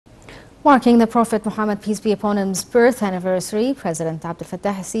Marking the Prophet Muhammad, peace be upon him's birth anniversary, President Abdel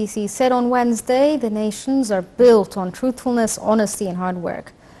Fattah al-Sisi said on Wednesday the nations are built on truthfulness, honesty and hard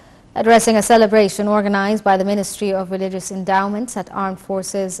work. Addressing a celebration organized by the Ministry of Religious Endowments at Armed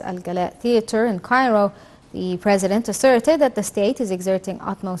Forces Al-Gala Theatre in Cairo, the President asserted that the state is exerting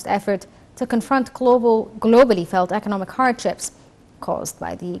utmost effort to confront globally felt economic hardships caused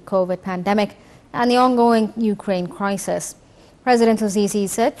by the COVID pandemic and the ongoing Ukraine crisis. President al-Sisi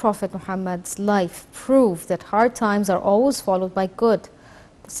said Prophet Muhammad's life proved that hard times are always followed by good.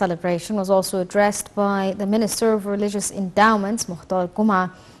 The celebration was also addressed by the Minister of Religious Endowments, Mukhtar Guma,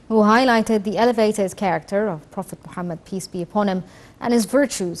 who highlighted the elevated character of Prophet Muhammad, peace be upon him, and his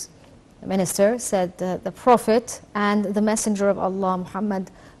virtues. The minister said the Prophet and the Messenger of Allah, Muhammad,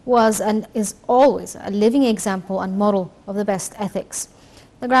 was and is always a living example and model of the best ethics.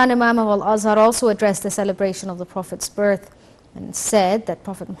 The Grand Imam of Al-Azhar also addressed the celebration of the Prophet's birth and said that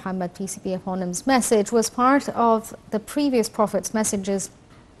Prophet Muhammad, peace be upon him's message was part of the previous Prophet's messages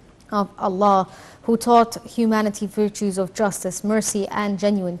of Allah, who taught humanity virtues of justice, mercy and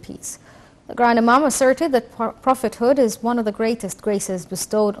genuine peace. The Grand Imam asserted that prophethood is one of the greatest graces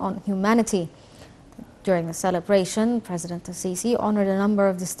bestowed on humanity. During the celebration, President al-Sisi honored a number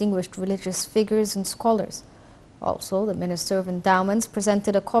of distinguished religious figures and scholars. Also, the Minister of Endowments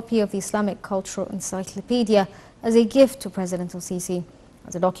presented a copy of the Islamic Cultural Encyclopedia as a gift to President al-Sisi.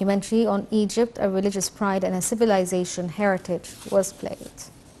 As a documentary on Egypt, a religious pride and a civilization heritage was played.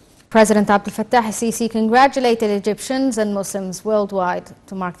 President Abdel Fattah al-Sisi congratulated Egyptians and Muslims worldwide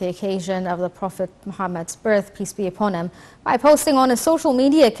to mark the occasion of the Prophet Muhammad's birth, peace be upon him, by posting on his social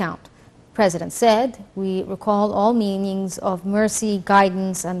media account. The President said, "We recall all meanings of mercy,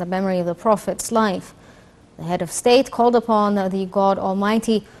 guidance and the memory of the Prophet's life." The head of state called upon the God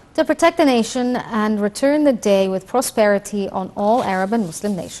Almighty to protect the nation and return the day with prosperity on all Arab and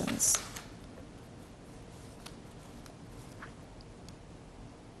Muslim nations.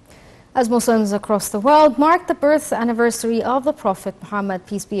 As Muslims across the world mark the birth anniversary of the Prophet Muhammad,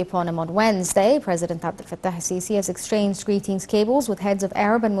 peace be upon him, on Wednesday, President Abdel Fattah al-Sisi has exchanged greetings cables with heads of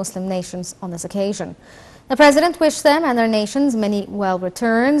Arab and Muslim nations on this occasion. The President wished them and their nations many well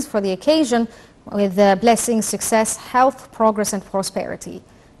returns for the occasion, with blessings, success, health, progress and prosperity.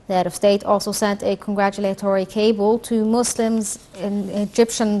 The head of state also sent a congratulatory cable to Muslims and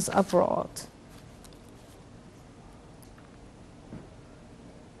Egyptians abroad.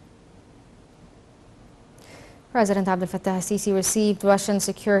 President Abdel Fattah al-Sisi received Russian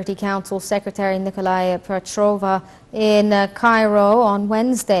Security Council Secretary Nikolai Petrova in Cairo on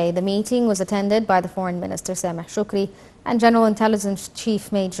Wednesday. The meeting was attended by the Foreign Minister Sameh Shukri and General Intelligence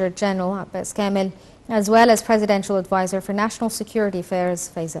Chief Major General Abbas Kamel, as well as Presidential Advisor for National Security Affairs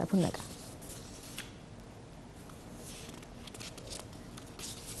Faiza Abu Naga.